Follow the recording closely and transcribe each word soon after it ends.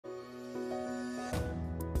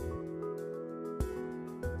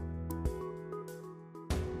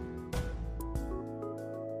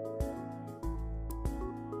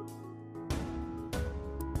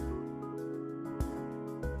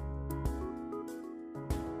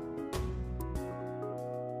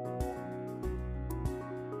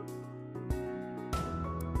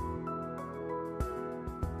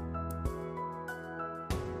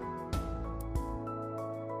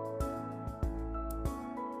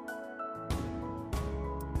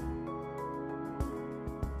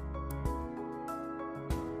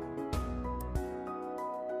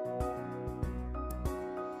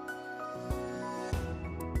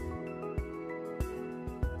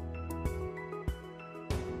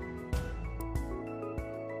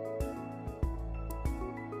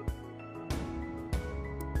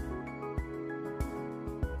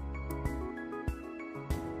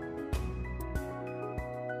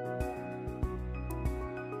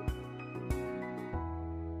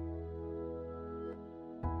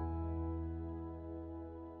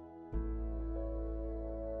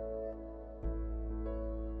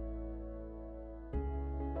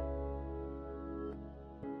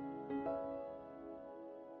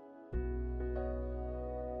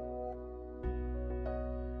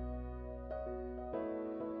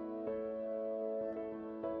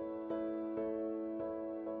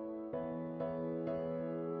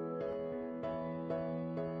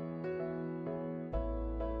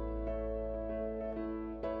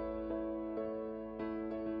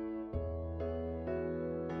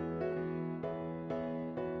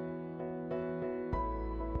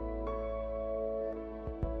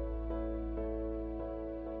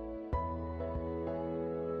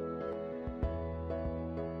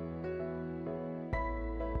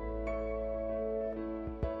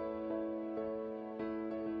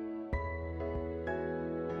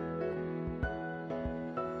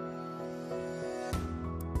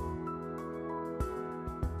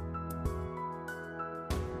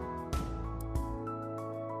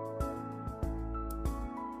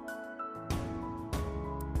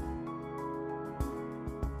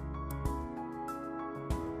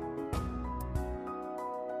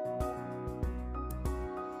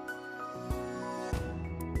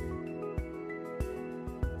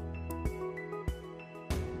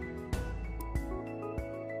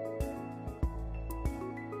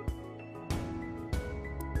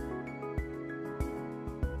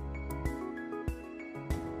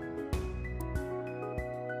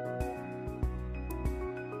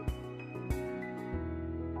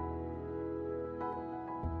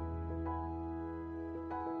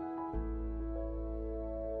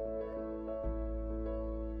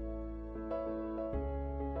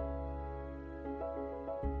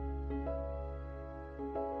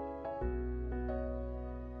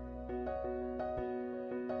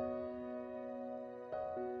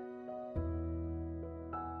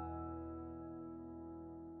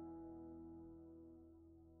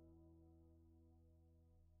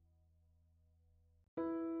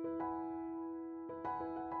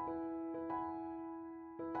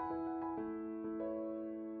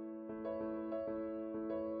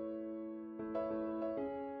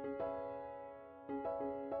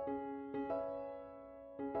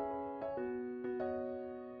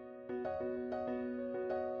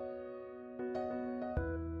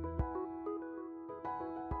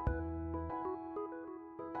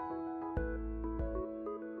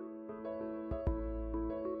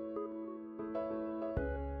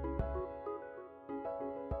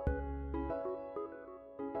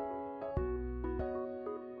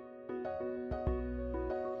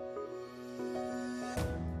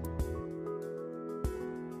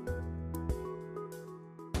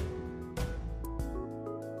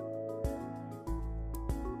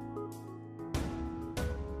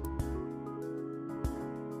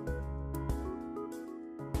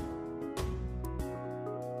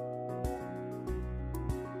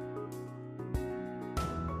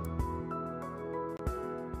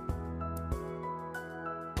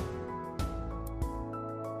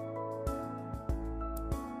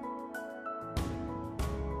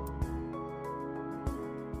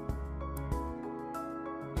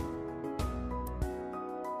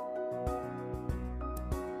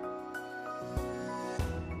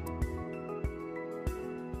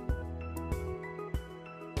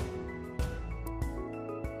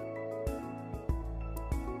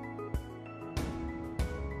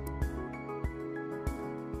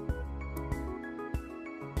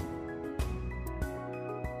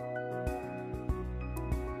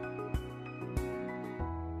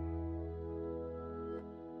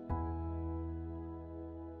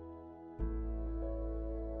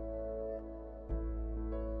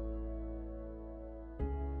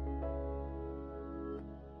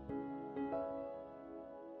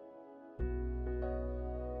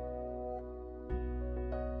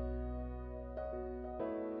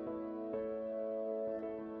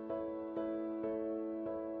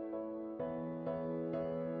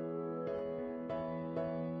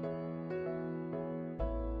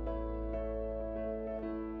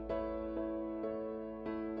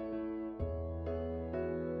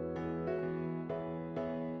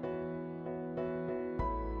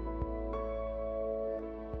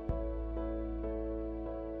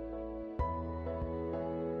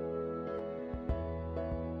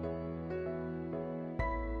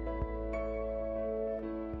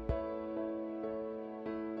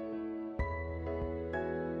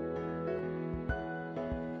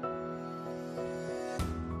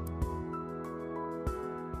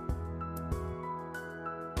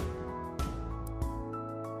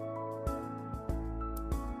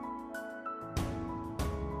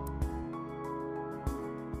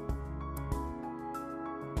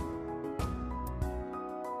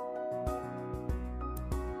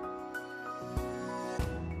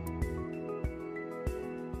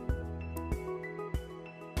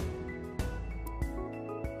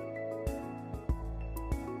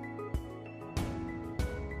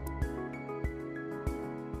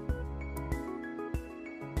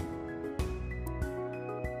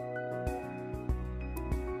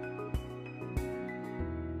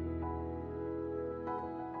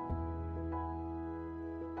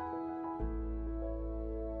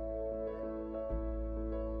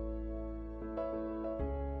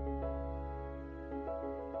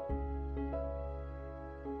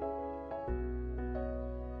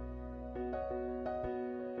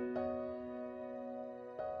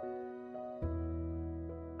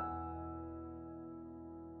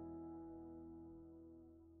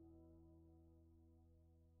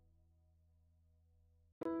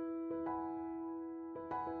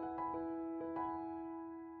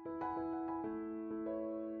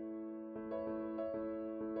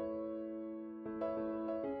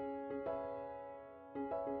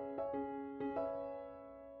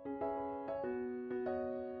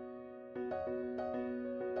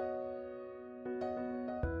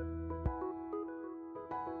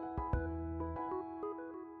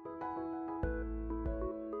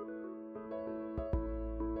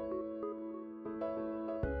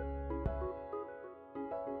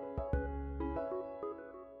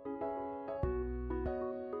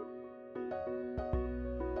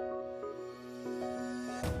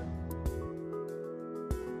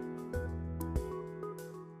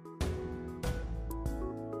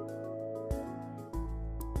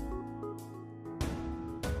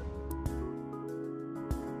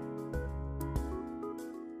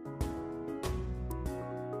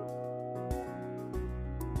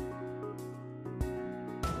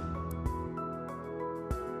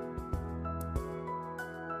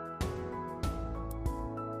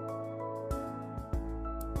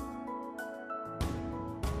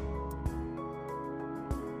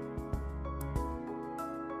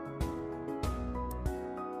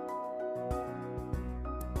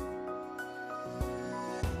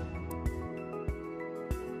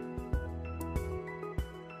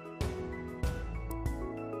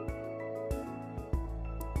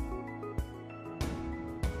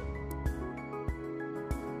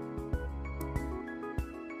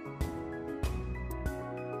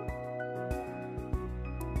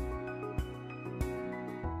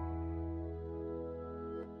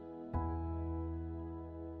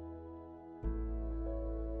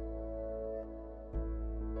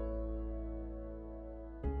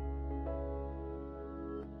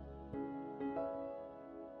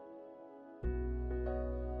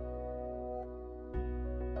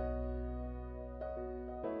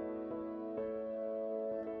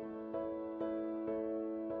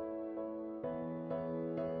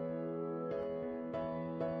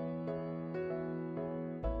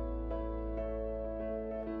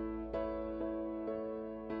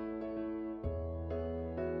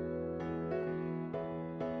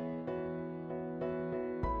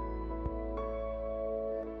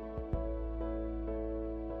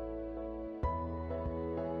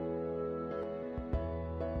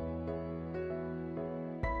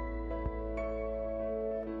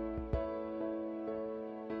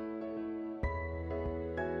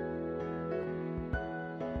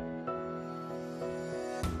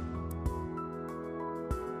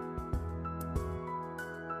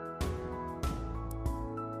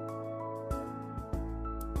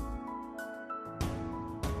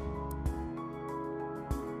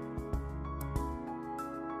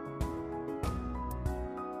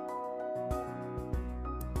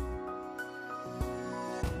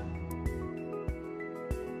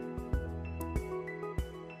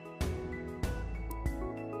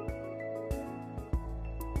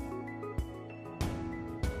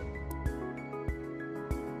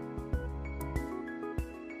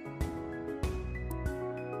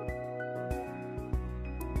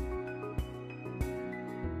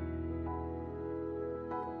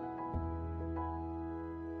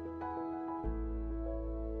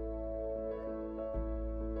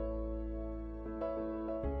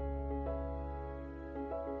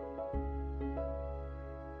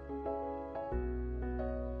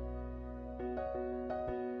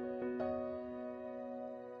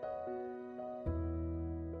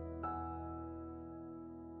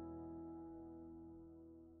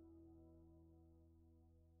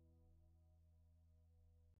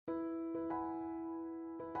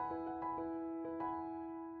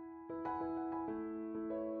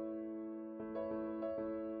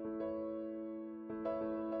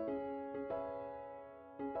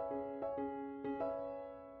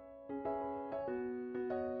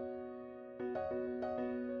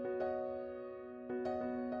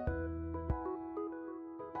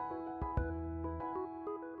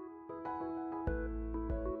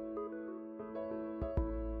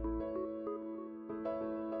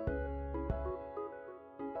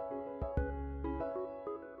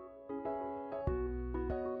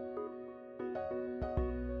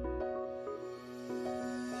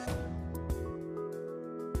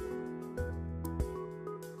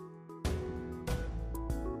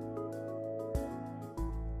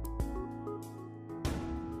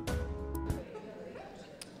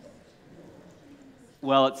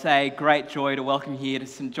Well, it's a great joy to welcome you here to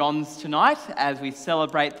St John's tonight as we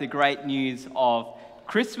celebrate the great news of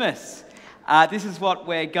Christmas. This is what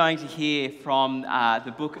we're going to hear from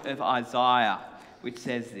the book of Isaiah, which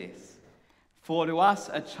says this: "For to us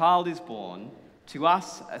a child is born, to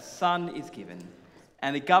us a son is given,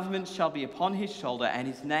 and the government shall be upon his shoulder, and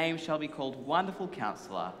his name shall be called Wonderful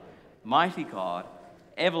Counselor, Mighty God,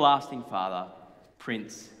 Everlasting Father,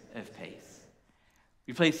 Prince of Peace."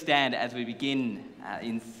 Will you please stand as we begin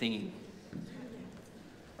in singing?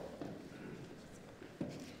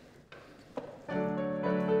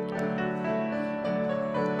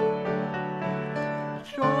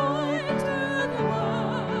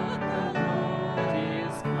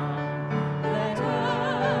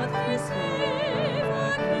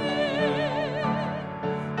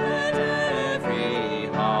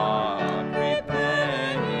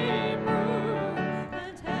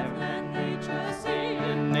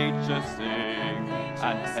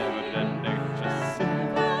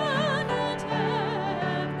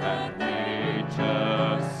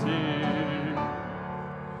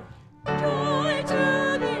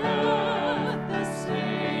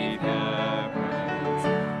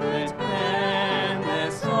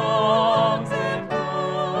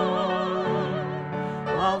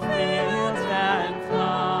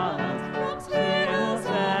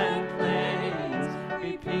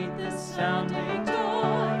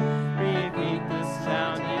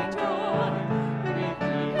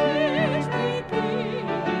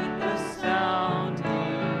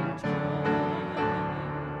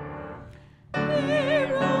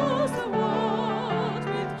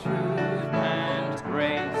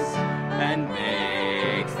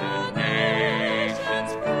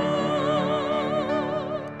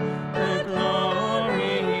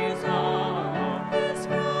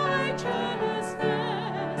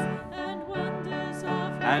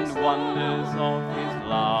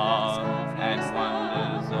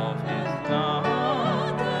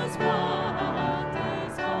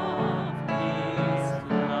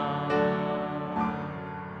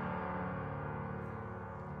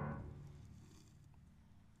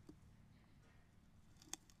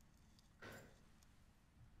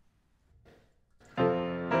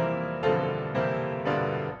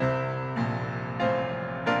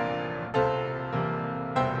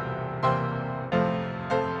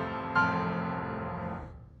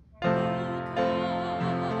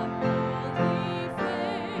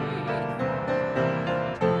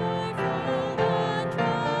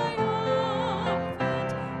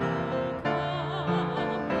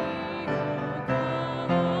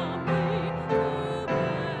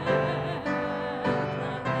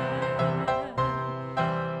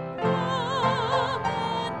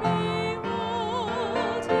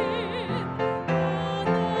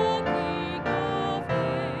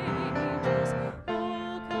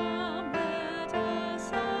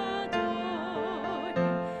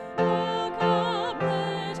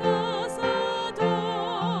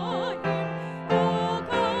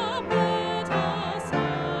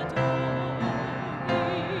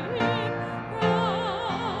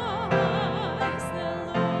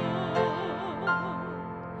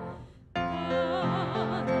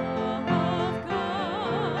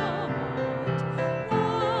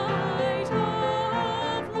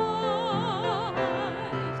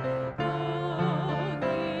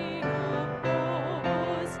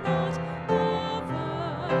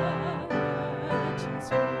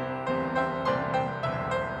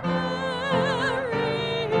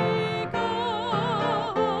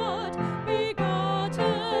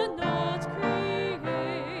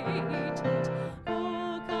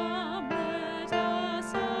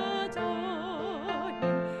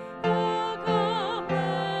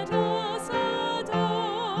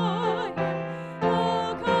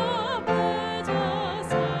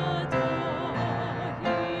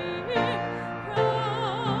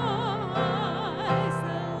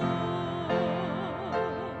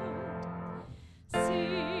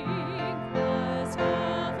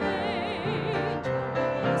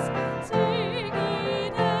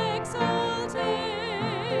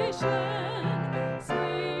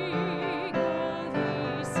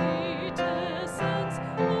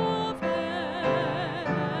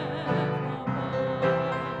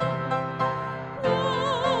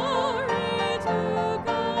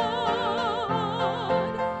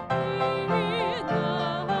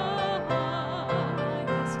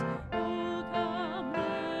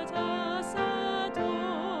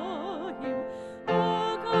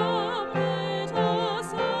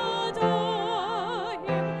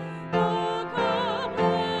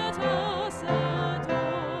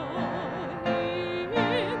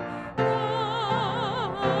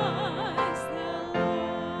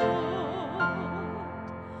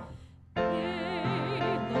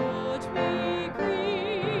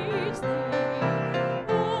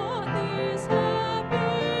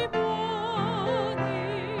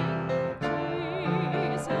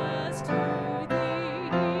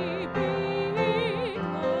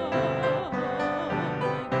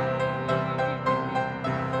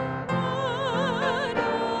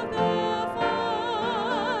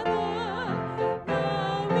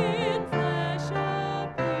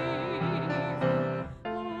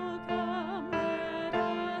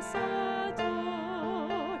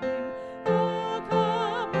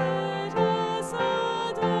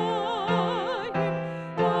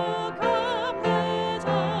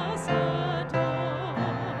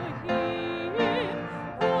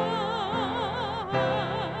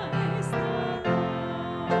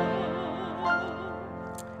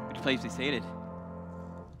 Please be seated.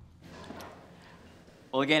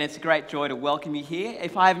 Well, again, it's a great joy to welcome you here.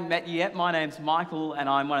 If I haven't met you yet, my name's Michael and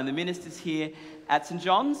I'm one of the ministers here at St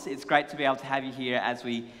John's. It's great to be able to have you here as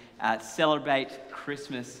we celebrate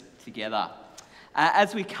Christmas together.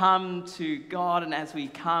 As we come to God and as we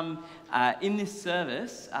come in this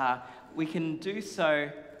service, we can do so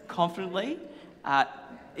confidently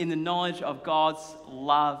in the knowledge of God's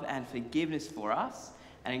love and forgiveness for us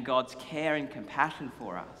and in God's care and compassion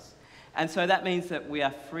for us. And so that means that we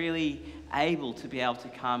are freely able to be able to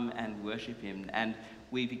come and worship him. And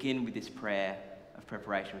we begin with this prayer of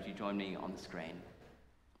preparation. Would you join me on the screen?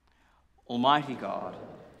 Almighty God,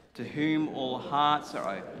 to whom all hearts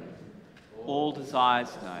are open, all desires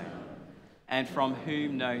known, and from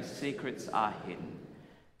whom no secrets are hidden,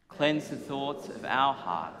 cleanse the thoughts of our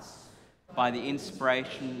hearts by the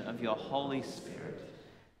inspiration of your Holy Spirit,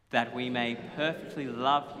 that we may perfectly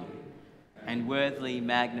love you and worthily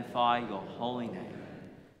magnify your holy name,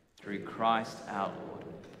 through Christ our Lord.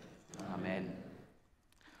 Amen.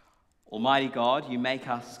 Almighty God, you make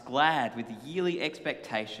us glad with the yearly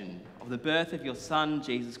expectation of the birth of your Son,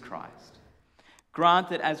 Jesus Christ. Grant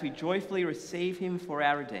that as we joyfully receive him for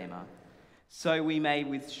our Redeemer, so we may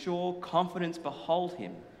with sure confidence behold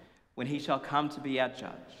him when he shall come to be our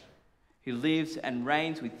judge, who lives and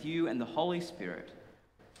reigns with you and the Holy Spirit,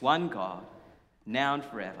 one God, now and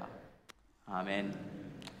forever. Amen.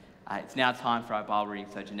 It's now time for our Bible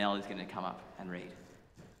reading, so Janelle is going to come up and read.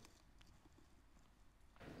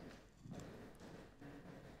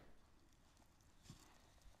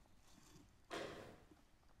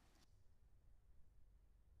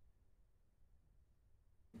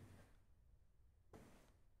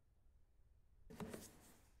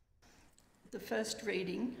 The first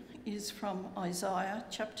reading is from Isaiah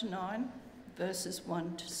chapter 9, verses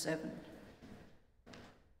 1 to 7.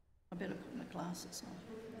 I better put my glasses on.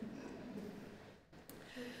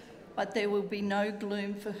 But there will be no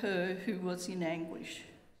gloom for her who was in anguish.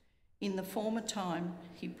 In the former time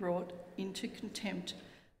he brought into contempt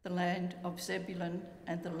the land of Zebulun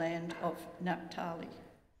and the land of Naphtali.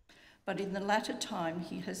 But in the latter time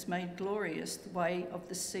he has made glorious the way of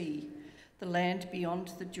the sea, the land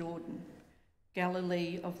beyond the Jordan,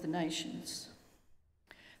 Galilee of the nations.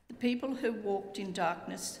 The people who walked in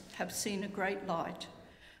darkness have seen a great light.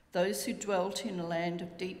 Those who dwelt in a land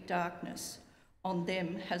of deep darkness, on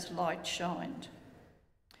them has light shined.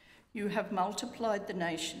 You have multiplied the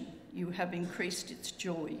nation, you have increased its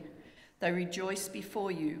joy. They rejoice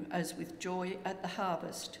before you as with joy at the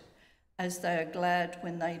harvest, as they are glad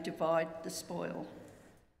when they divide the spoil.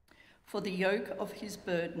 For the yoke of his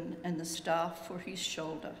burden and the staff for his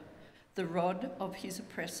shoulder, the rod of his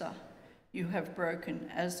oppressor, you have broken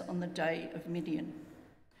as on the day of Midian.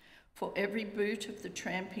 For every boot of the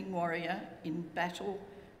tramping warrior in battle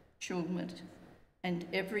chulmed, and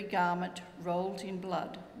every garment rolled in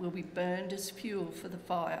blood will be burned as fuel for the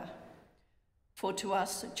fire. For to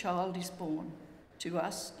us a child is born, to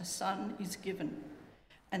us a son is given,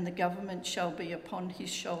 and the government shall be upon his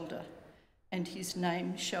shoulder, and his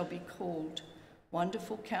name shall be called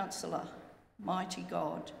Wonderful Counselor, Mighty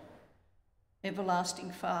God,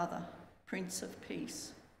 Everlasting Father, Prince of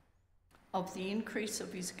Peace. Of the increase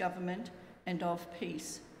of his government and of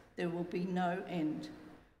peace there will be no end,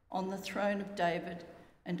 on the throne of David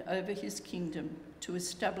and over his kingdom, to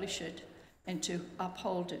establish it and to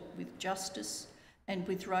uphold it with justice and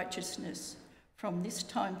with righteousness from this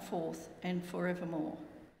time forth and forevermore.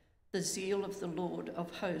 The zeal of the Lord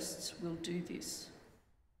of hosts will do this.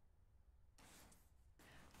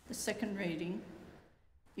 The second reading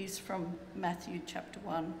is from Matthew chapter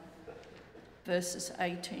 1, verses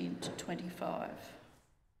 18 to 25.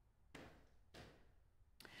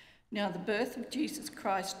 Now the birth of Jesus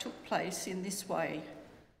Christ took place in this way.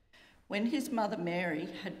 When his mother Mary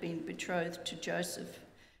had been betrothed to Joseph,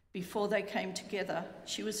 before they came together,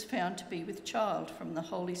 she was found to be with child from the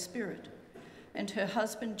Holy Spirit. And her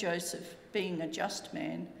husband Joseph, being a just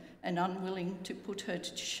man and unwilling to put her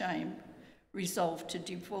to shame, resolved to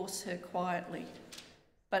divorce her quietly.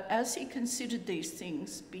 But as he considered these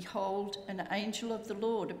things, behold, an angel of the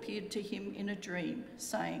Lord appeared to him in a dream,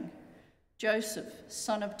 saying, Joseph,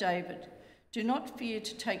 son of David, do not fear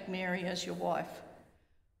to take Mary as your wife,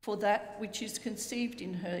 for that which is conceived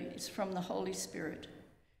in her is from the Holy Spirit.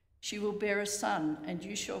 She will bear a son, and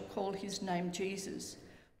you shall call his name Jesus,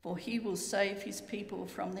 for he will save his people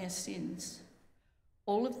from their sins.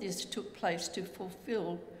 All of this took place to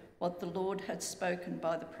fulfill what the Lord had spoken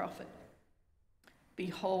by the prophet.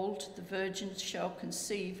 Behold, the virgin shall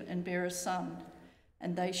conceive and bear a son,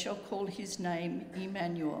 and they shall call his name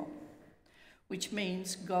Emmanuel, which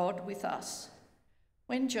means God with us.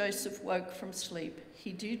 When Joseph woke from sleep,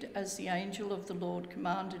 he did as the angel of the Lord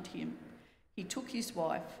commanded him. He took his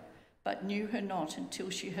wife, but knew her not until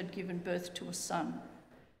she had given birth to a son,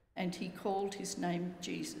 and he called his name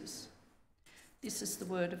Jesus. This is the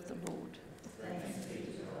word of the Lord. Thanks be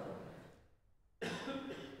to God.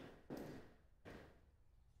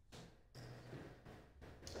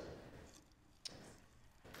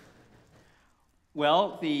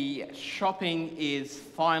 Well, the shopping is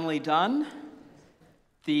finally done.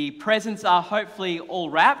 The presents are hopefully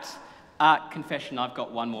all wrapped. Confession, I've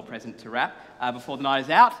got one more present to wrap before the night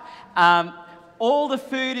is out. All the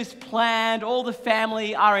food is planned, all the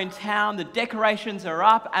family are in town, the decorations are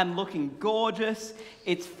up and looking gorgeous.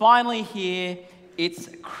 It's finally here, it's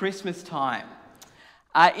Christmas time.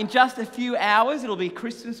 In just a few hours, it'll be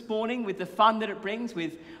Christmas morning with the fun that it brings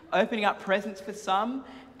with opening up presents for some,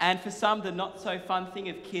 and for some, the not-so-fun thing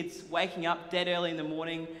of kids waking up dead early in the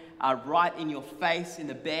morning, right in your face in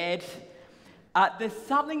the bed. There's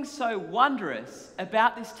something so wondrous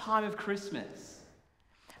about this time of Christmas.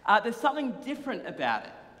 There's something different about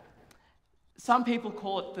it. Some people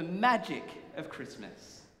call it the magic of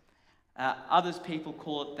Christmas. Others people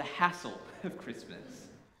call it the hassle of Christmas.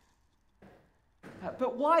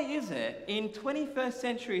 But why is it in 21st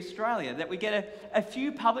century Australia that we get a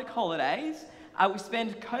few public holidays, we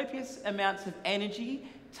spend copious amounts of energy,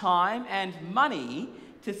 time and money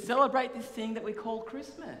to celebrate this thing that we call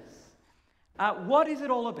Christmas? What is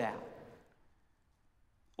it all about?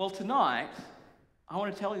 Well, tonight, I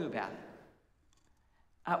want to tell you about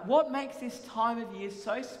it. What makes this time of year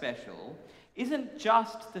so special isn't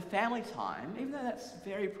just the family time, even though that's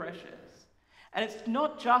very precious. And it's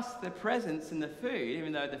not just the presents and the food,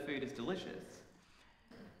 even though the food is delicious.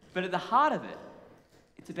 But at the heart of it,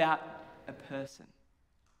 it's about a person.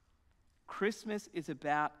 Christmas is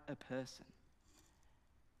about a person.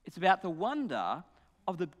 It's about the wonder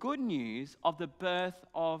of the good news of the birth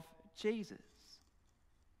of Jesus.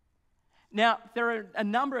 Now, there are a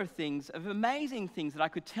number of things, of amazing things that I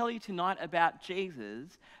could tell you tonight about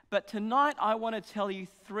Jesus, but tonight I want to tell you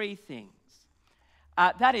three things.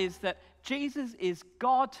 That is that Jesus is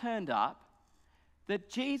God turned up, that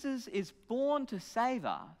Jesus is born to save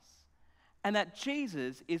us, and that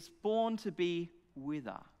Jesus is born to be with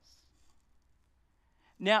us.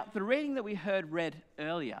 Now, the reading that we heard read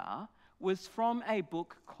earlier was from a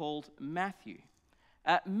book called Matthew.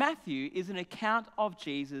 Matthew is an account of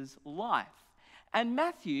Jesus' life. And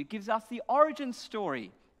Matthew gives us the origin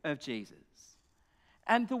story of Jesus.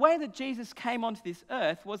 And the way that Jesus came onto this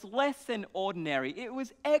earth was less than ordinary. It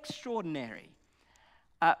was extraordinary.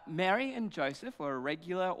 Mary and Joseph were a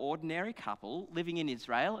regular, ordinary couple living in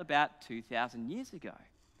Israel about 2,000 years ago.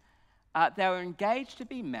 They were engaged to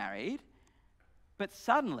be married, but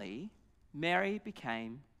suddenly Mary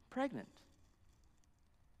became pregnant.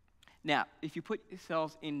 Now, if you put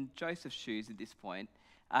yourselves in Joseph's shoes at this point,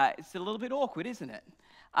 it's a little bit awkward, isn't it?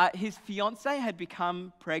 His fiancée had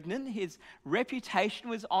become pregnant. His reputation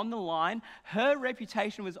was on the line. Her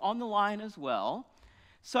reputation was on the line as well.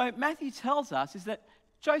 So Matthew tells us is that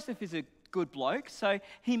Joseph is a good bloke, so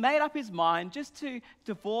he made up his mind just to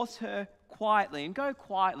divorce her quietly and go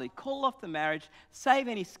quietly, call off the marriage, save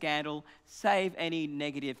any scandal, save any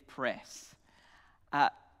negative press.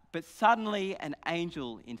 But suddenly an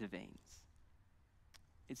angel intervenes.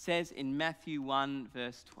 It says in Matthew 1,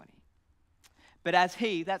 verse 20. But as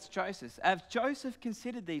he, that's Joseph, as Joseph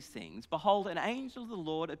considered these things, behold, an angel of the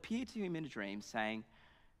Lord appeared to him in a dream, saying,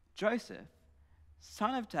 Joseph,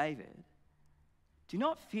 son of David, do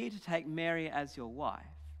not fear to take Mary as your wife,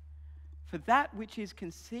 for that which is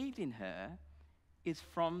conceived in her is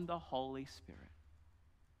from the Holy Spirit.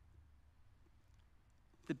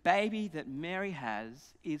 The baby that Mary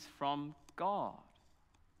has is from God.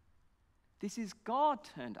 This is God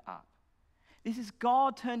turned up. This is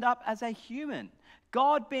God turned up as a human.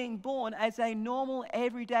 God being born as a normal,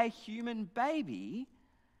 everyday human baby,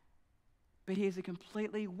 but he is a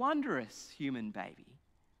completely wondrous human baby.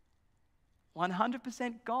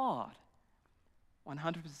 100% God,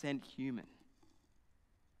 100% human.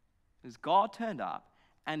 Because God turned up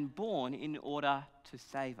and born in order to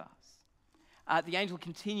save us. The angel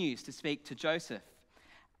continues to speak to Joseph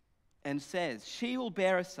and says, she will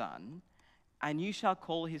bear a son, and you shall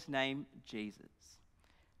call his name Jesus,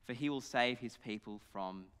 for he will save his people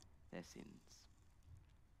from their sins.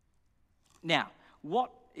 Now,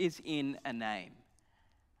 what is in a name?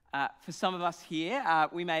 For some of us here,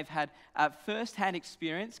 we may have had first-hand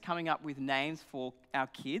experience coming up with names for our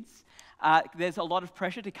kids. There's a lot of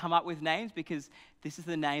pressure to come up with names because this is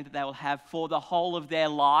the name that they will have for the whole of their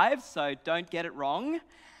lives, so don't get it wrong.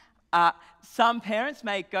 Some parents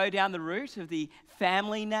may go down the route of the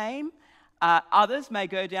family name. Others may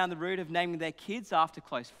go down the route of naming their kids after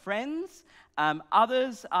close friends.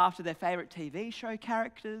 Others after their favourite TV show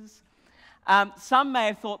characters. Some may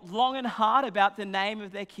have thought long and hard about the name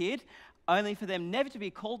of their kid, only for them never to be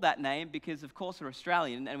called that name because, of course, we're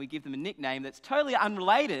Australian and we give them a nickname that's totally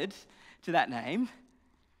unrelated to that name.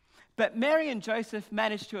 But Mary and Joseph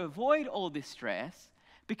managed to avoid all this stress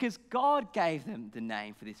because God gave them the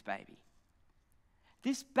name for this baby.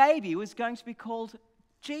 This baby was going to be called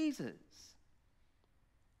Jesus.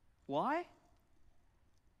 Why?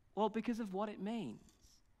 Well, because of what it means.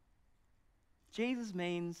 Jesus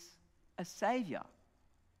means a saviour.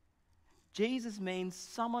 Jesus means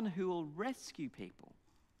someone who will rescue people.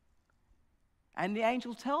 And the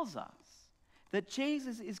angel tells us that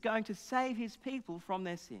Jesus is going to save his people from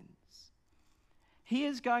their sins. He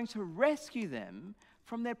is going to rescue them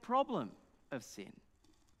from their problem of sin.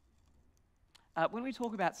 When we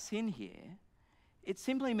talk about sin here, it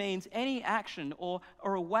simply means any action or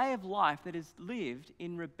a way of life that is lived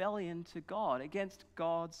in rebellion to God, against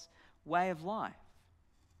God's way of life.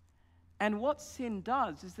 And what sin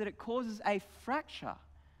does is that it causes a fracture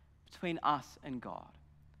between us and God.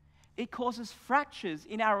 It causes fractures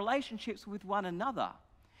in our relationships with one another.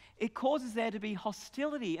 It causes there to be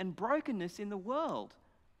hostility and brokenness in the world.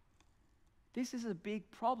 This is a big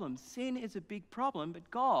problem. Sin is a big problem, but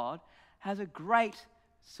God has a great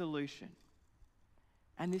solution.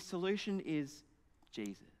 And this solution is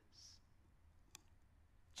Jesus.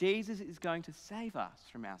 Jesus is going to save us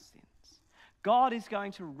from our sins. God is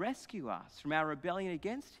going to rescue us from our rebellion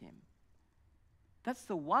against him. That's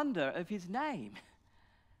the wonder of his name.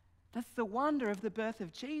 That's the wonder of the birth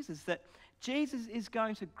of Jesus, that Jesus is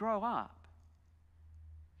going to grow up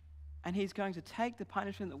and he's going to take the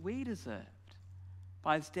punishment that we deserved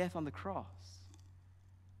by his death on the cross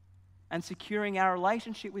and securing our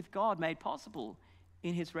relationship with God made possible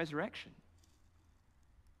in his resurrection,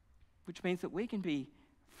 which means that we can be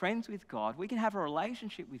friends with God, we can have a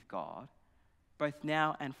relationship with God both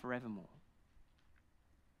now and forevermore,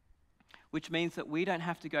 which means that we don't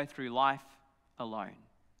have to go through life alone.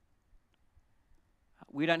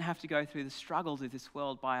 We don't have to go through the struggles of this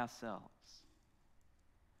world by ourselves.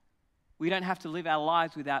 We don't have to live our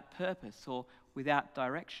lives without purpose or without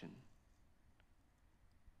direction.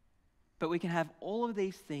 But we can have all of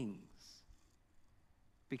these things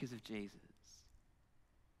because of Jesus,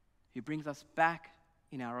 who brings us back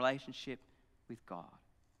in our relationship with God.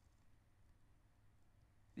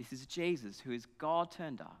 This is Jesus, who is God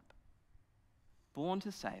turned up, born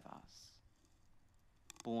to save us,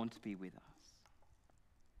 born to be with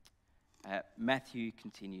us. Matthew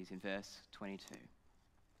continues in verse 22.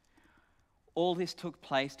 All this took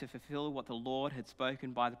place to fulfill what the Lord had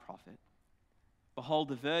spoken by the prophet. Behold,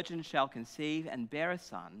 the virgin shall conceive and bear a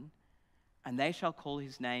son, and they shall call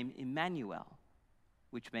his name Emmanuel,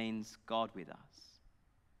 which means God with us.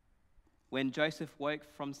 When Joseph woke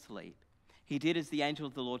from sleep, he did as the angel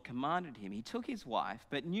of the Lord commanded him. He took his wife,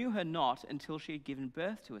 but knew her not until she had given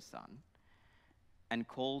birth to a son, and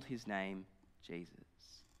called his name Jesus.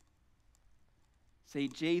 See,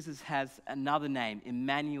 Jesus has another name,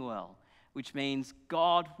 Emmanuel, which means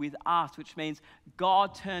God with us, which means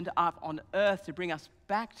God turned up on earth to bring us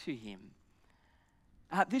back to him.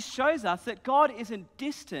 This shows us that God isn't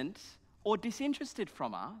distant or disinterested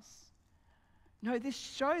from us. No, this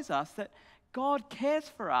shows us that God cares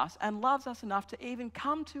for us and loves us enough to even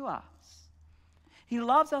come to us. He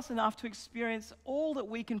loves us enough to experience all that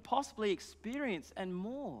we can possibly experience and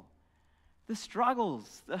more. The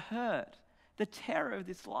struggles, the hurt, the terror of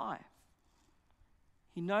this life.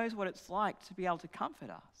 He knows what it's like to be able to comfort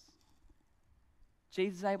us.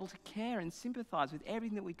 Jesus is able to care and sympathize with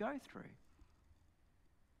everything that we go through.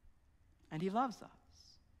 And he loves us.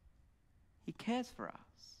 He cares for us.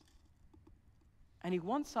 And he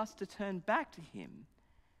wants us to turn back to him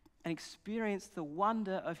and experience the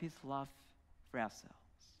wonder of his love for ourselves.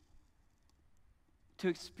 To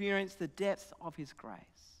experience the depths of his grace,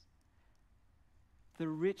 the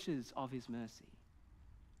riches of his mercy.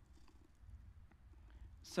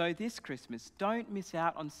 So this Christmas, don't miss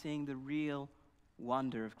out on seeing the real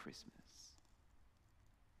wonder of Christmas.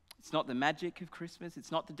 It's not the magic of Christmas.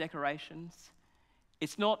 It's not the decorations.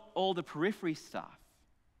 It's not all the periphery stuff.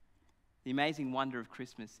 The amazing wonder of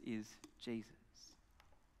Christmas is Jesus.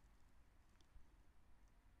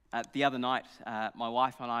 The other night, my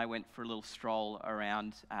wife and I went for a little stroll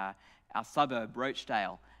around our suburb,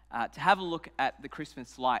 Rochdale, to have a look at the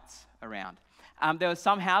Christmas lights around. There were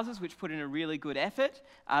some houses which put in a really good effort.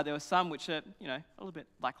 There were some which are, a little bit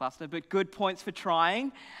lackluster, but good points for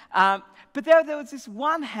trying. But there was this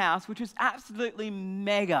one house which was absolutely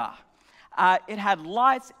mega. It had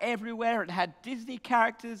lights everywhere. It had Disney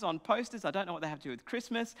characters on posters. I don't know what they have to do with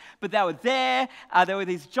Christmas, but they were there. There were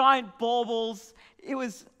these giant baubles. It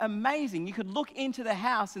was amazing. You could look into the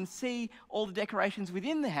house and see all the decorations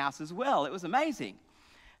within the house as well. It was amazing.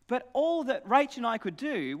 But all that Rach and I could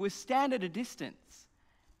do was stand at a distance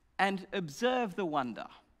and observe the wonder.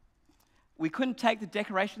 We couldn't take the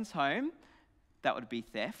decorations home. That would be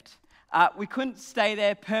theft. We couldn't stay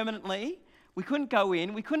there permanently. We couldn't go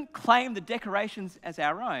in. We couldn't claim the decorations as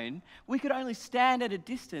our own. We could only stand at a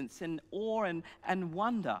distance in awe and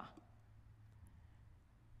wonder.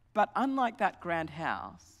 But unlike that grand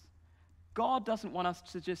house, God doesn't want us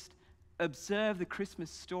to just observe the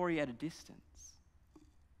Christmas story at a distance.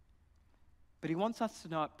 But he wants us to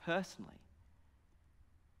know it personally.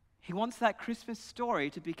 He wants that Christmas story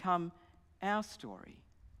to become our story.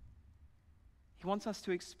 He wants us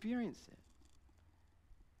to experience it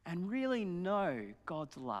and really know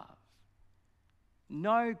God's love,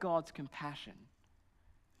 know God's compassion,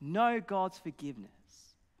 know God's forgiveness,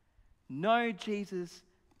 know Jesus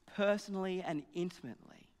personally and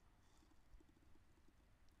intimately.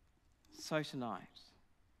 So tonight,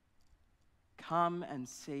 come and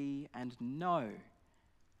see and know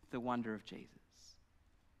the wonder of Jesus.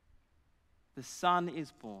 The Son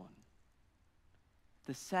is born.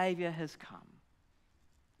 The Saviour has come.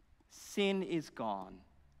 Sin is gone.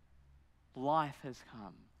 Life has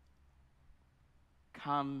come.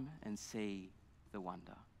 Come and see the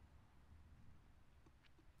wonder.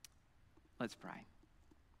 Let's pray.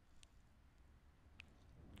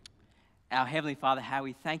 Our Heavenly Father, how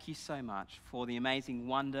we thank you so much for the amazing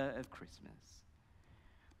wonder of Christmas.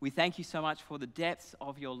 We thank you so much for the depths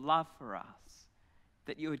of your love for us,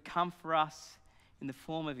 that you would come for us in the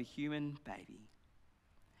form of a human baby,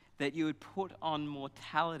 that you would put on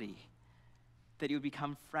mortality, that you would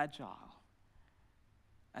become fragile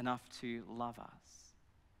enough to love us,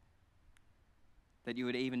 that you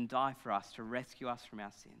would even die for us to rescue us from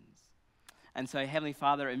our sins. And so, Heavenly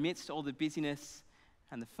Father, amidst all the busyness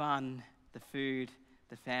and the fun, the food,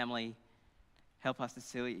 the family, help us to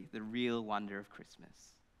see the real wonder of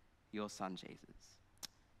Christmas, your Son, Jesus.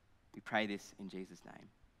 We pray this in Jesus' name.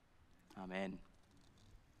 Amen.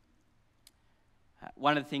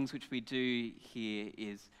 One of the things which we do here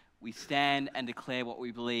is we stand and declare what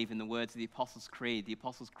we believe in the words of the Apostles' Creed,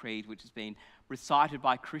 which has been recited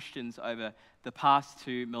by Christians over the past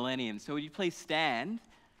 2 millennia. So would you please stand?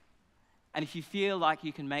 And if you feel like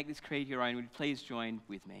you can make this creed your own, would you please join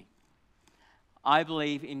with me? I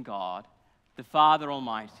believe in God, the Father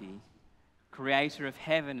Almighty, creator of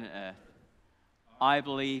heaven and earth. I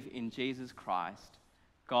believe in Jesus Christ,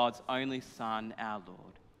 God's only Son, our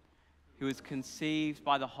Lord, who was conceived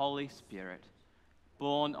by the Holy Spirit,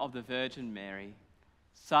 born of the Virgin Mary,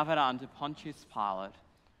 suffered under Pontius Pilate,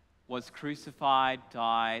 was crucified,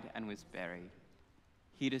 died, and was buried.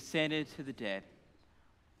 He descended to the dead.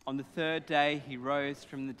 On the third day he rose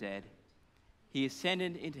from the dead. He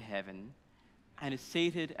ascended into heaven and is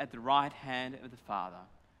seated at the right hand of the Father.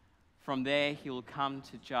 From there he will come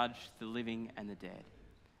to judge the living and the dead.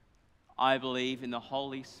 I believe in the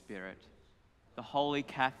Holy Spirit, the Holy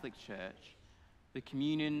Catholic Church, the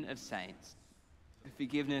communion of saints, the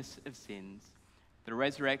forgiveness of sins, the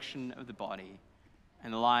resurrection of the body,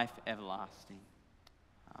 and the life everlasting.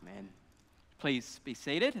 Amen. Please be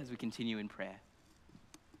seated as we continue in prayer.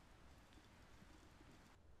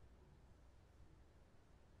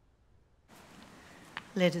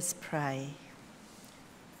 Let us pray.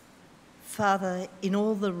 Father, in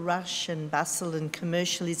all the rush and bustle and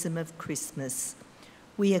commercialism of Christmas,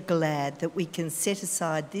 we are glad that we can set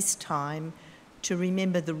aside this time to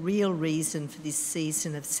remember the real reason for this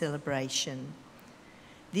season of celebration.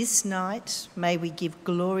 This night, may we give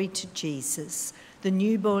glory to Jesus, the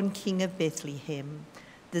newborn King of Bethlehem,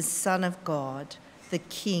 the Son of God, the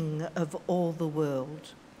King of all the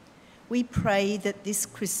world. We pray that this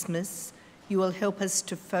Christmas you will help us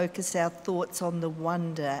to focus our thoughts on the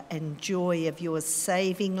wonder and joy of your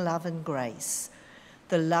saving love and grace,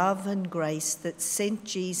 the love and grace that sent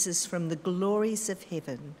Jesus from the glories of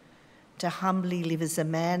heaven to humbly live as a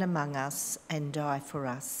man among us and die for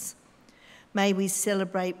us. May we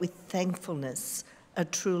celebrate with thankfulness a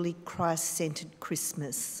truly Christ-centred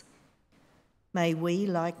Christmas. May we,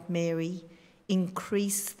 like Mary,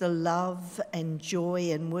 increase the love and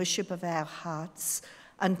joy and worship of our hearts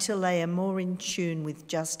until they are more in tune with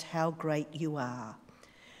just how great you are.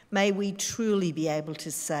 May we truly be able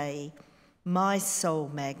to say, "My soul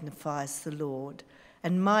magnifies the Lord,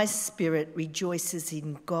 and my spirit rejoices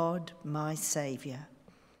in God, my Saviour."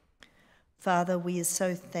 Father, we are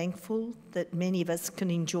so thankful that many of us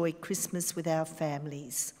can enjoy Christmas with our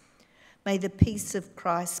families. May the peace of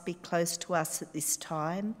Christ be close to us at this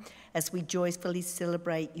time as we joyfully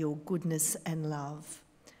celebrate your goodness and love.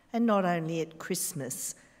 And not only at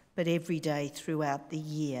Christmas, but every day throughout the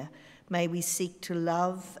year, may we seek to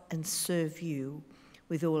love and serve you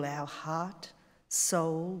with all our heart,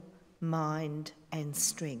 soul, mind, and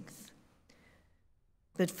strength.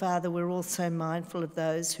 But Father, we're also mindful of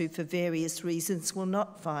those who for various reasons will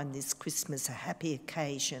not find this Christmas a happy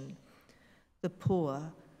occasion. The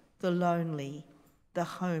poor, the lonely, the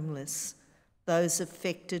homeless, those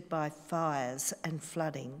affected by fires and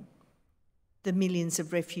flooding, the millions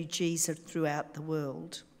of refugees throughout the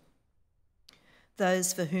world,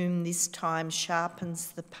 those for whom this time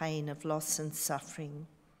sharpens the pain of loss and suffering,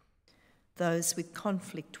 those with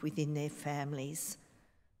conflict within their families,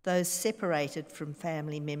 those separated from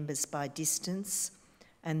family members by distance,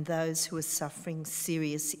 and those who are suffering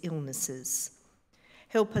serious illnesses.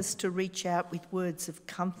 Help us to reach out with words of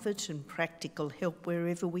comfort and practical help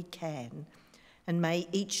wherever we can, and may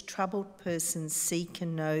each troubled person seek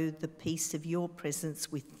and know the peace of your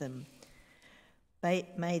presence with them.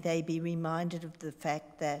 May they be reminded of the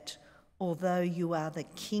fact that although you are the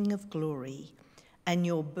King of glory and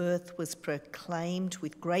your birth was proclaimed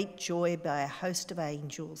with great joy by a host of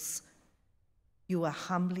angels, you are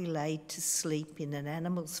humbly laid to sleep in an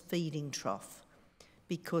animal's feeding trough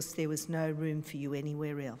because there was no room for you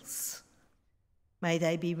anywhere else. May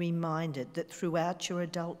they be reminded that throughout your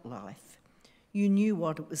adult life, you knew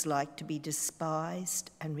what it was like to be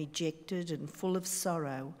despised and rejected and full of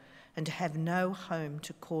sorrow and to have no home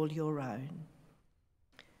to call your own.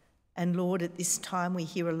 And Lord, at this time we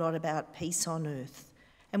hear a lot about peace on earth,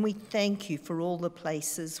 and we thank you for all the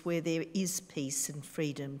places where there is peace and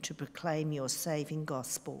freedom to proclaim your saving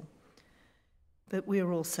gospel. But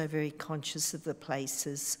we're also very conscious of the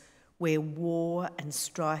places where war and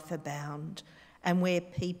strife abound and where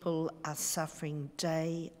people are suffering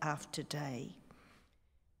day after day.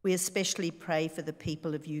 We especially pray for the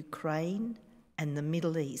people of Ukraine and the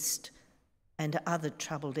Middle East and other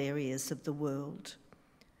troubled areas of the world.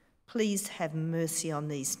 Please have mercy on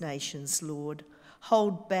these nations, Lord.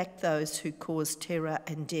 Hold back those who cause terror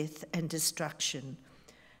and death and destruction,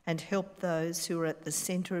 and help those who are at the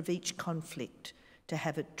centre of each conflict to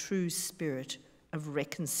have a true spirit of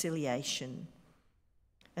reconciliation.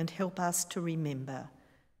 And help us to remember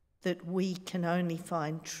that we can only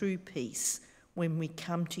find true peace when we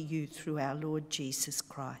come to you through our Lord Jesus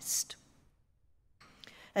Christ.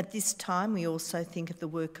 At this time, we also think of the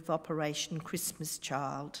work of Operation Christmas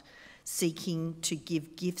Child, seeking to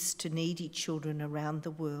give gifts to needy children around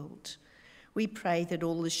the world. We pray that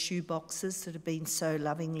all the shoe boxes that have been so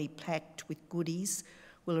lovingly packed with goodies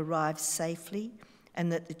will arrive safely, and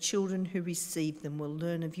that the children who receive them will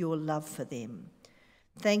learn of your love for them.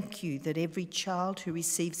 Thank you that every child who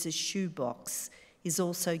receives a shoebox is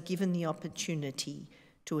also given the opportunity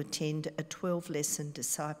to attend a 12-lesson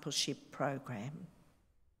discipleship program.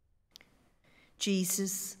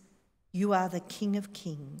 Jesus, you are the King of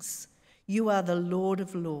Kings. You are the Lord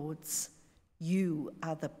of Lords. You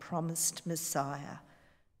are the promised Messiah,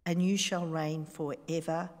 and you shall reign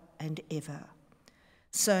forever and ever.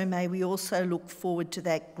 So may we also look forward to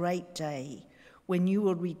that great day when you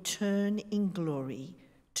will return in glory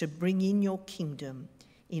to bring in your kingdom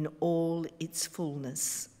in all its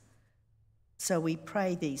fullness. So we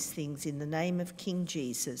pray these things in the name of King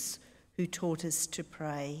Jesus, who taught us to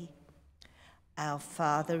pray, Our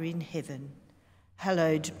Father in heaven,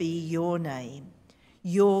 hallowed be your name.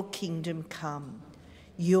 Your kingdom come.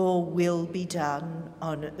 Your will be done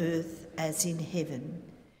on earth as in heaven.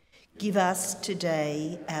 Give us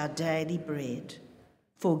today our daily bread.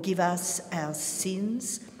 Forgive us our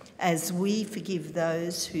sins as we forgive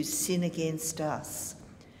those who sin against us.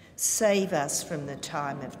 Save us from the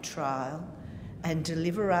time of trial and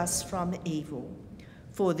deliver us from evil.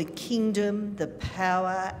 For the kingdom, the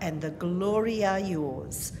power, and the glory are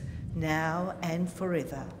yours, now and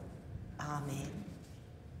forever. Amen.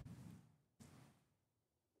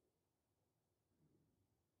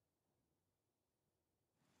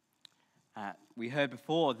 We heard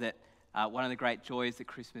before that one of the great joys that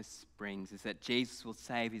Christmas brings is that Jesus will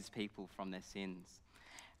save his people from their sins,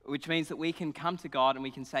 which means that we can come to God and we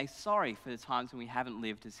can say sorry for the times when we haven't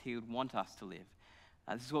lived as he would want us to live.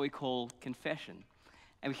 This is what we call confession.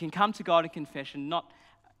 And we can come to God in confession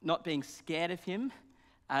not being scared of him,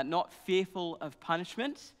 not fearful of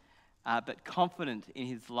punishment, but confident in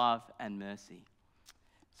his love and mercy.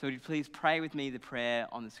 So would you please pray with me the prayer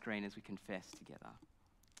on the screen as we confess together.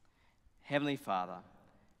 Heavenly Father,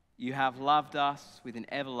 you have loved us with an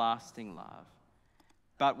everlasting love,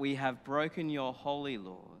 but we have broken your holy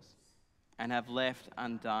laws and have left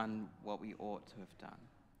undone what we ought to have done.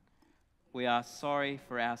 We are sorry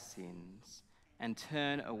for our sins and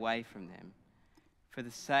turn away from them. For the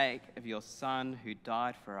sake of your Son who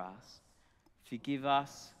died for us, forgive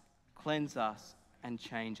us, cleanse us, and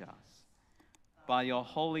change us. By your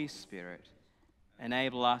Holy Spirit,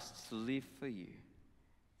 enable us to live for you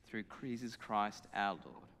through Jesus Christ our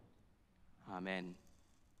Lord. Amen.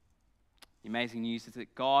 The amazing news is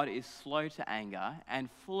that God is slow to anger and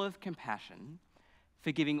full of compassion,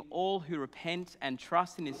 forgiving all who repent and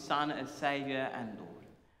trust in his Son as Saviour and Lord.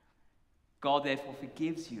 God therefore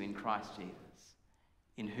forgives you in Christ Jesus,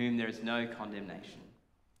 in whom there is no condemnation.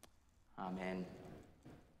 Amen.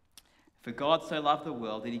 For God so loved the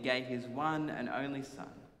world that he gave his one and only Son,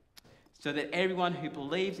 so that everyone who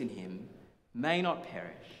believes in him may not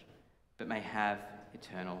perish, but may have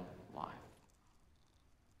eternal life.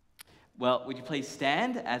 Well, would you please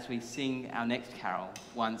stand as we sing our next carol,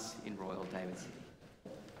 Once in Royal David City.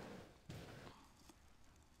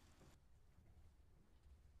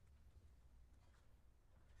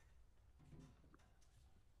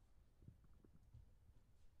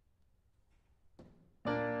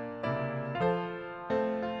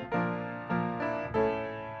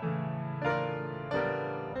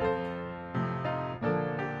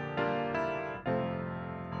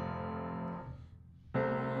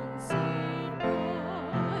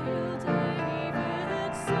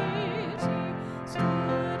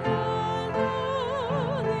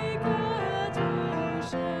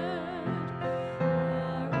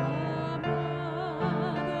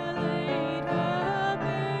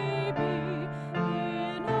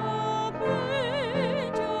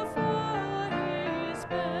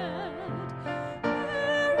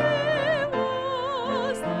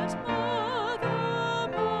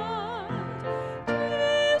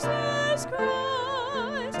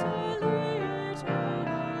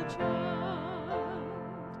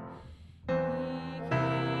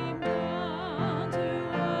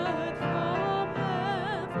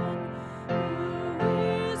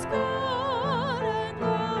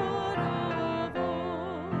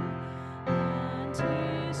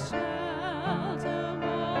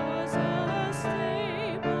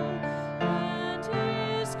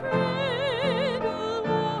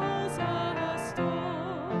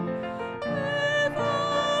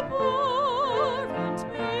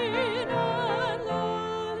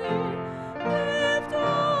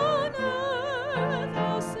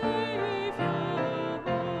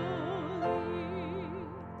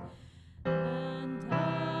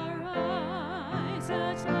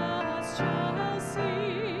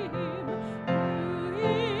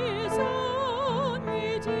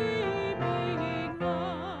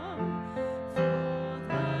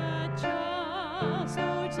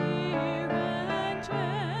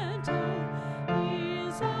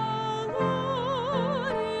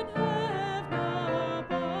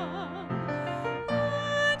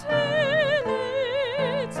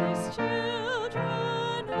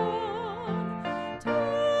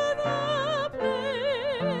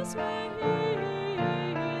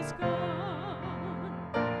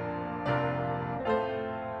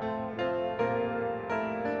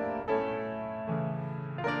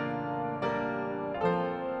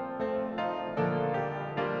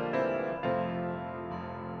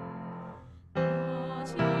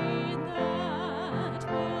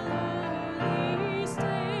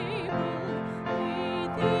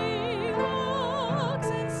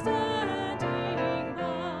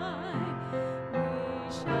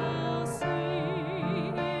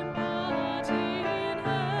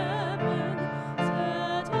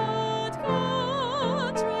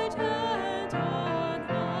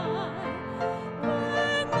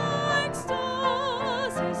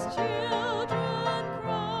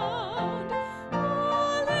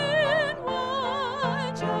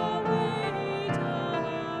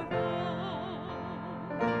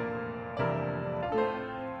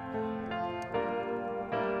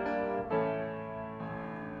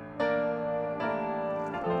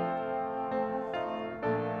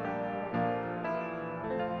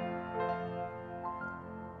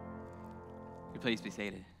 Please be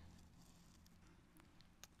seated.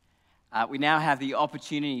 We now have the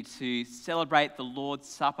opportunity to celebrate the Lord's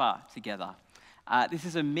Supper together. This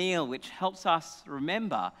is a meal which helps us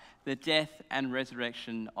remember the death and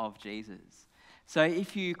resurrection of Jesus. So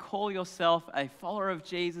if you call yourself a follower of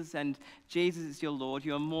Jesus and Jesus is your Lord,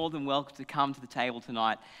 you are more than welcome to come to the table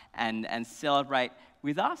tonight and celebrate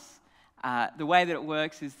with us. The way that it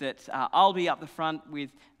works is that I'll be up the front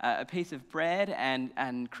with a piece of bread,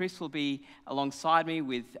 and Chris will be alongside me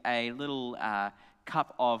with a little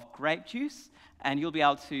cup of grape juice, and you'll be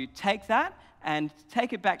able to take that and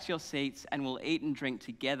take it back to your seats, and we'll eat and drink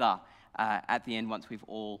together at the end once we've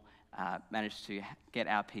all managed to get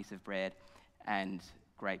our piece of bread and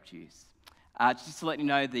grape juice. Just to let you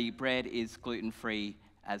know, the bread is gluten-free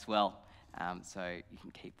as well, so you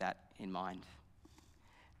can keep that in mind.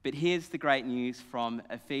 But here's the great news from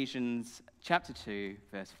Ephesians chapter 2,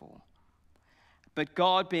 verse 4. But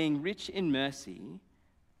God, being rich in mercy,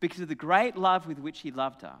 because of the great love with which he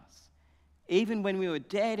loved us, even when we were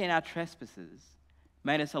dead in our trespasses,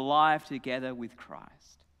 made us alive together with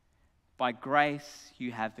Christ. By grace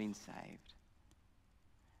you have been saved.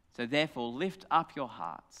 So therefore lift up your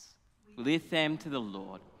hearts, lift them to the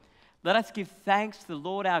Lord. Let us give thanks to the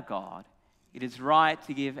Lord our God. It is right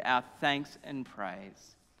to give our thanks and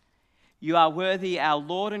praise. You are worthy, our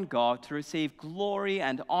Lord and God, to receive glory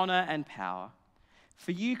and honor and power.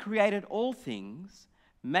 For you created all things,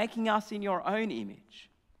 making us in your own image.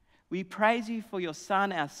 We praise you for your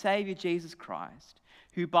Son, our Saviour, Jesus Christ,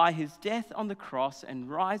 who by his death on the cross and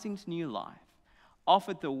rising to new life,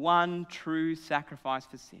 offered the one true sacrifice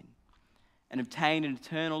for sin and obtained an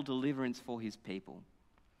eternal deliverance for his people.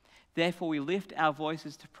 Therefore we lift our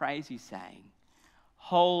voices to praise you, saying,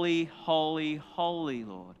 Holy, holy, holy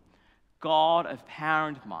Lord, God of power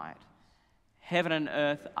and might, heaven and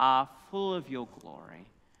earth are full of your glory.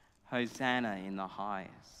 Hosanna in the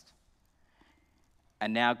highest.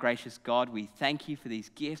 And now, gracious God, we thank you for these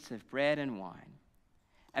gifts of bread and wine.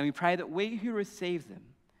 And we pray that we who receive them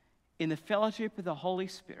in the fellowship of the Holy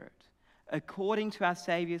Spirit, according to our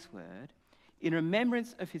Saviour's word, in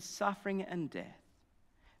remembrance of his suffering and death,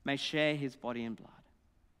 may share his body and blood.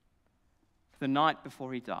 For the night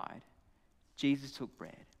before he died, Jesus took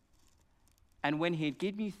bread. And when he had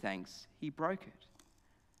given you thanks, he broke it.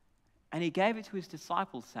 And he gave it to his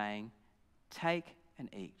disciples, saying, Take and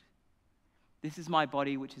eat. This is my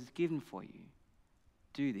body which is given for you.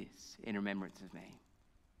 Do this in remembrance of me.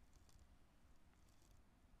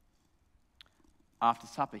 After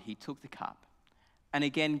supper, he took the cup. And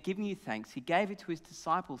again, giving you thanks, he gave it to his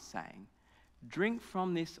disciples, saying, Drink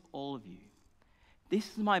from this, all of you.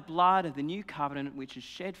 This is my blood of the new covenant, which is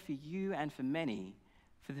shed for you and for many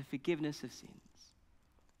for the forgiveness of sins.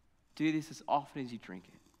 Do this as often as you drink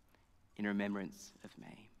it, in remembrance of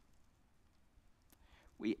me.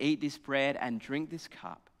 We eat this bread and drink this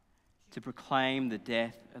cup to proclaim the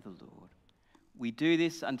death of the Lord. We do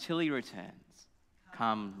this until he returns.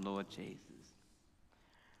 Come, Lord Jesus.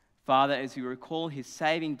 Father, as we recall his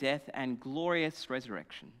saving death and glorious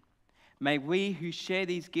resurrection, may we who share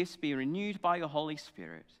these gifts be renewed by your Holy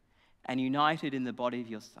Spirit and united in the body of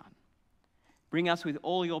your Son. Bring us with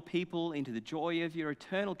all your people into the joy of your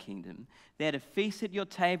eternal kingdom, there to feast at your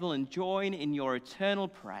table and join in your eternal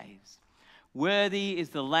praise. Worthy is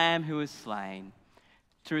the Lamb who was slain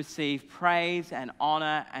to receive praise and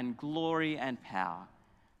honor and glory and power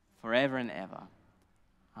forever and ever.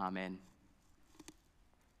 Amen.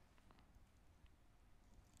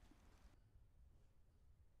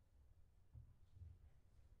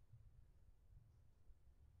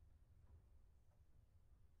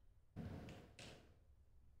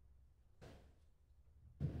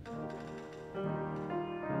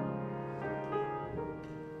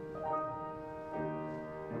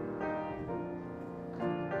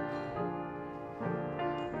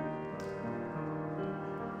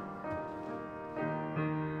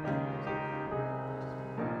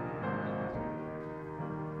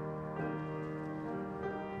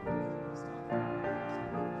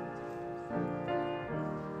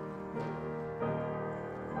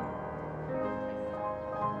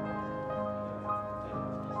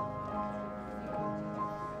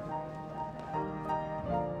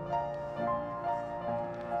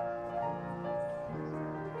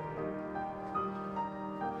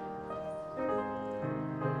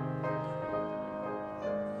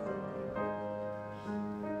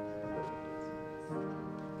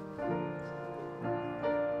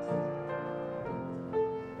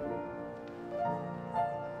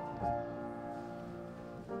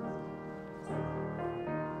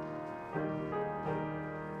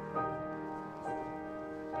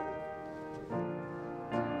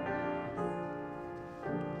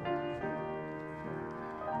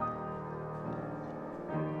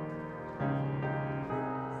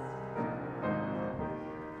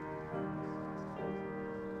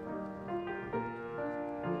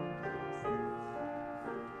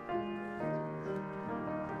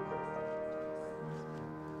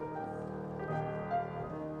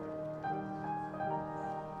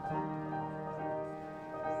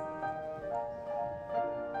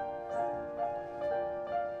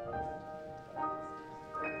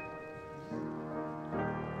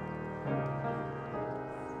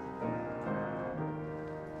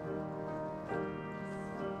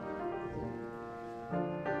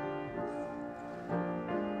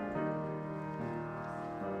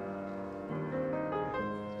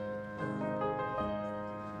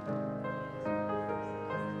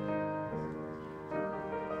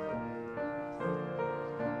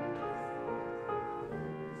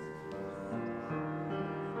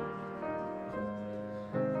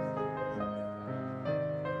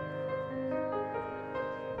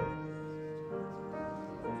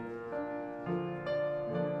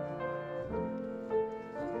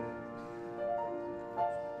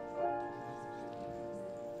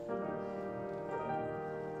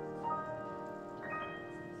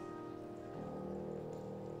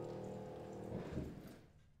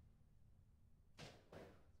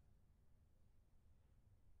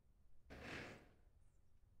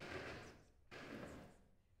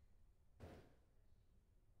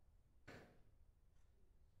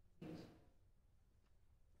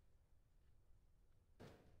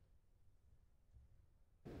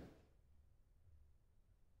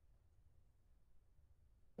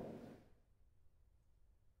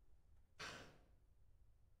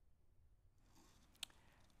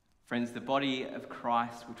 Friends, the body of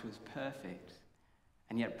Christ, which was perfect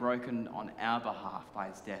and yet broken on our behalf by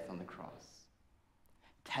his death on the cross.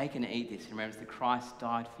 Take and eat this in remembrance that Christ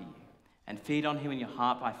died for you, and feed on him in your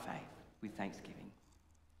heart by faith with thanksgiving.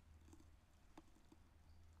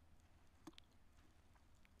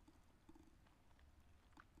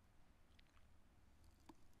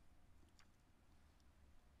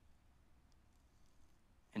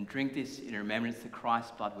 And drink this in remembrance that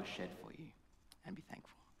Christ's blood was shed for you, and be thankful.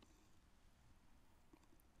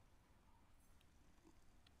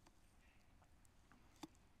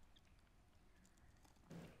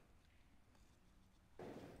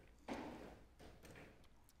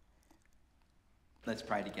 Let's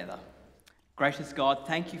pray together. Gracious God,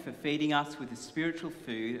 thank you for feeding us with the spiritual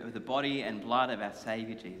food of the body and blood of our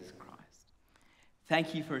Saviour Jesus Christ.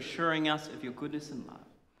 Thank you for assuring us of your goodness and love,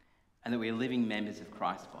 and that we are living members of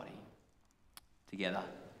Christ's body. Together,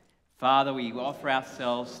 Father, we offer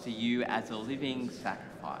ourselves to you as a living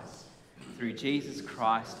sacrifice through Jesus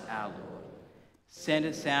Christ our Lord. Send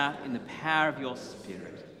us out in the power of your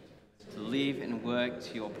Spirit to live and work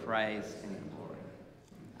to your praise and glory.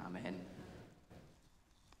 Amen.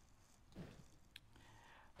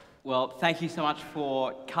 Well, thank you so much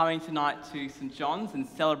for coming tonight to St. John's and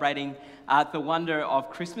celebrating the wonder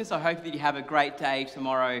of Christmas. I hope that you have a great day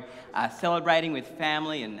tomorrow celebrating with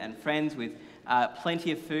family and friends, with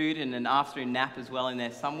plenty of food and an afternoon nap as well in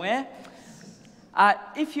there somewhere.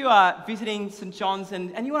 If you are visiting St. John's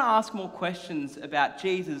and you want to ask more questions about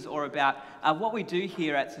Jesus or about what we do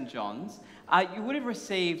here at St. John's, you would have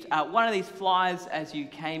received one of these flyers as you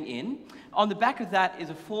came in. On the back of that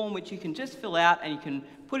is a form which you can just fill out and you can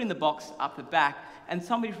put in the box up the back, and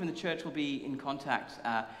somebody from the church will be in contact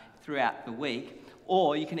throughout the week.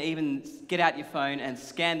 Or you can even get out your phone and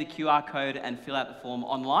scan the QR code and fill out the form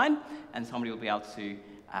online, and somebody will be able to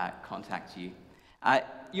contact you.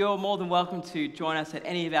 You're more than welcome to join us at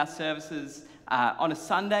any of our services on a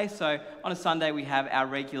Sunday. So on a Sunday we have our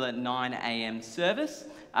regular 9 a.m. service.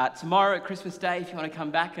 Tomorrow at Christmas Day, if you want to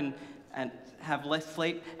come back and have less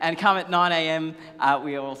sleep and come at 9 a.m,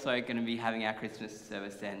 we are also going to be having our Christmas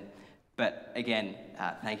service then. But again,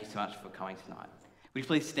 thank you so much for coming tonight. Would you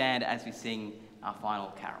please stand as we sing our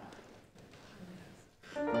final carol?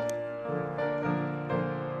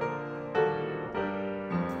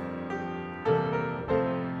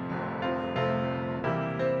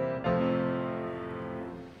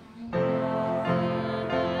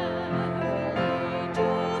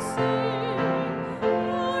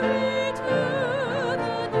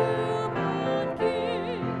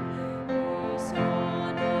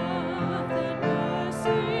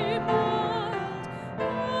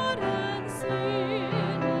 God and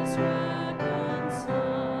sin is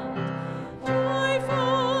reconciled.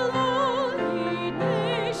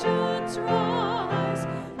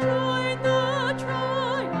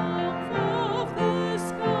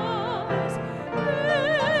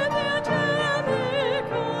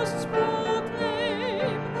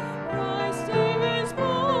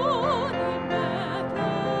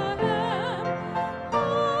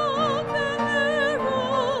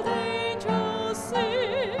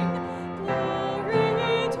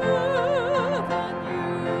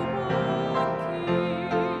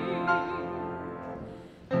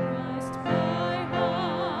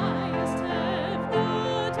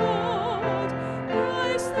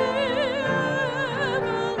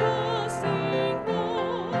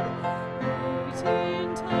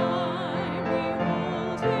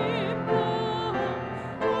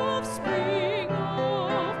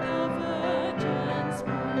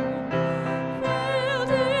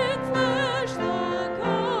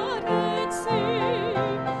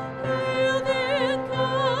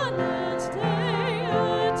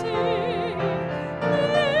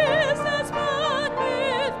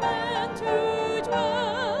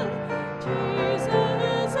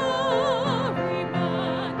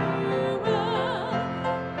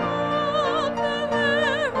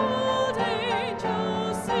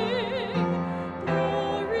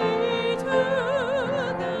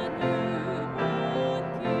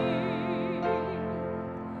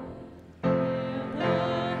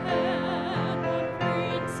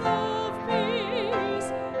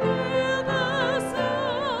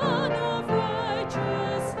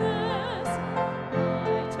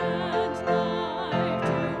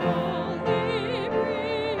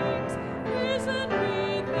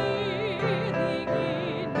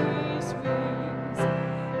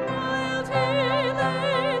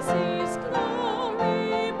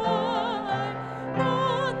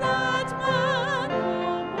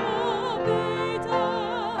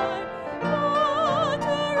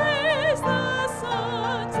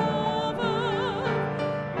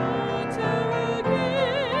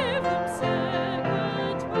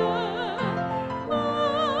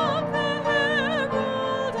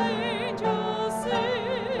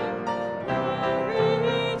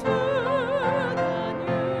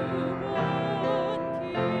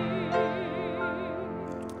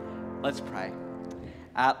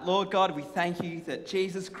 Lord God, we thank you that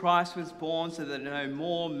Jesus Christ was born so that no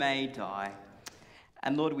more may die.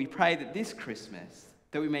 And Lord, we pray that this Christmas,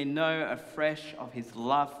 that we may know afresh of his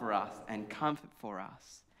love for us and comfort for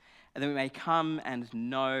us, and that we may come and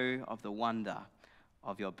know of the wonder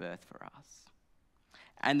of your birth for us.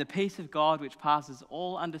 And the peace of God, which passes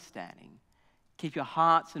all understanding, keep your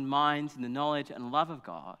hearts and minds in the knowledge and love of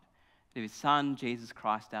God and of his Son, Jesus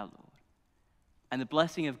Christ our Lord. And the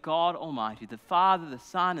blessing of God Almighty, the Father, the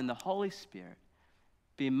Son, and the Holy Spirit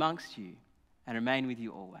be amongst you and remain with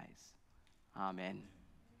you always. Amen.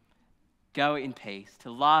 Go in peace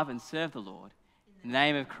to love and serve the Lord. In the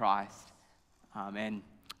name of Christ. Amen.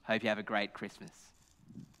 Hope you have a great Christmas.